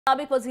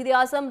साबिक वज़ीर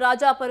आज़म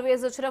राजा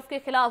परवेज अशरफ के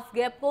खिलाफ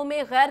गैपको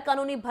में गैर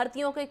कानूनी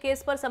भर्तियों के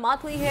केस पर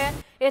समाअत हुई है।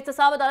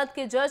 एहतसाब अदालत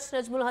के जज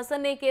नजमुल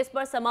हसन ने केस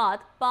पर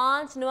समाअत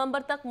 5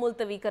 नवंबर तक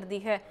मुलतवी कर दी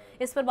है।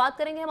 इस पर बात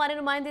करेंगे हमारे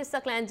नुमाइंदे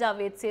सकलैन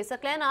जावेद से।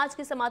 सकलैन, आज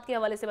की समाअत के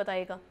हवाले से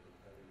बताइएगा।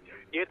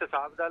 ये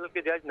एहतसाब अदालत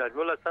के जज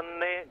नजमुल हसन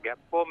ने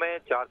गैपको में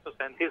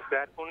 437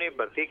 गैर कानूनी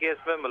भर्ती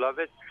केस में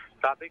मुलविस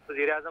साबिक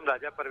वज़ीर आज़म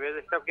राजा परवेज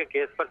अशरफ के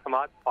केस पर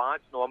समाअत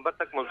 5 नवंबर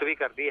तक मुलतवी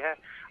कर दी है।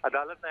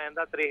 अदालत ने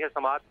आइंदा तारीख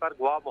समाअत पर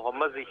गवाह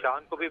मोहम्मद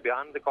ज़ीशान को भी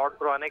बयान रिकॉर्ड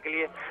करवाने के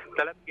लिए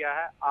तलब किया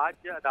है।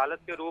 आज अदालत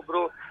के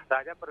रूबरू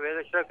राजा परवेज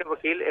अशरफ के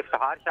वकील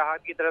इफ्तिखार शाह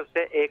की तरफ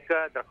से एक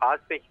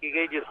दरख्वास्त पेश की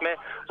गई, जिसमें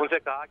उनसे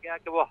कहा गया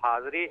कि वो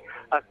हाजिरी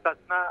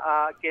अस्तना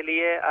के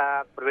लिए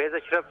परवेज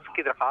अशरफ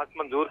की दरख्वास्त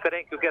मंजूर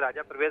करें, क्योंकि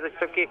राजा परवेज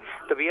अशरफ की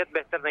तबीयत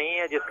बेहतर नहीं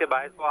है, जिसके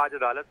बायस वो आज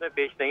अदालत में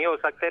पेश नहीं हो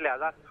सकते,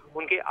 लिहाजा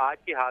उनकी आज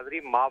की हाजिरी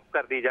माफ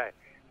कर दी जाए।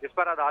 जिस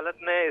पर अदालत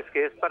ने इस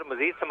केस पर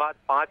मजीद समाअत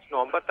 5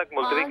 नवंबर तक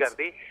मुलतवी कर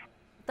दी।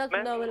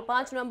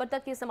 5 नवंबर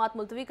तक ये समाअत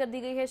मुलतवी कर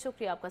दी गई है।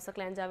 शुक्रिया आपका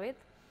सकलैन जावेद।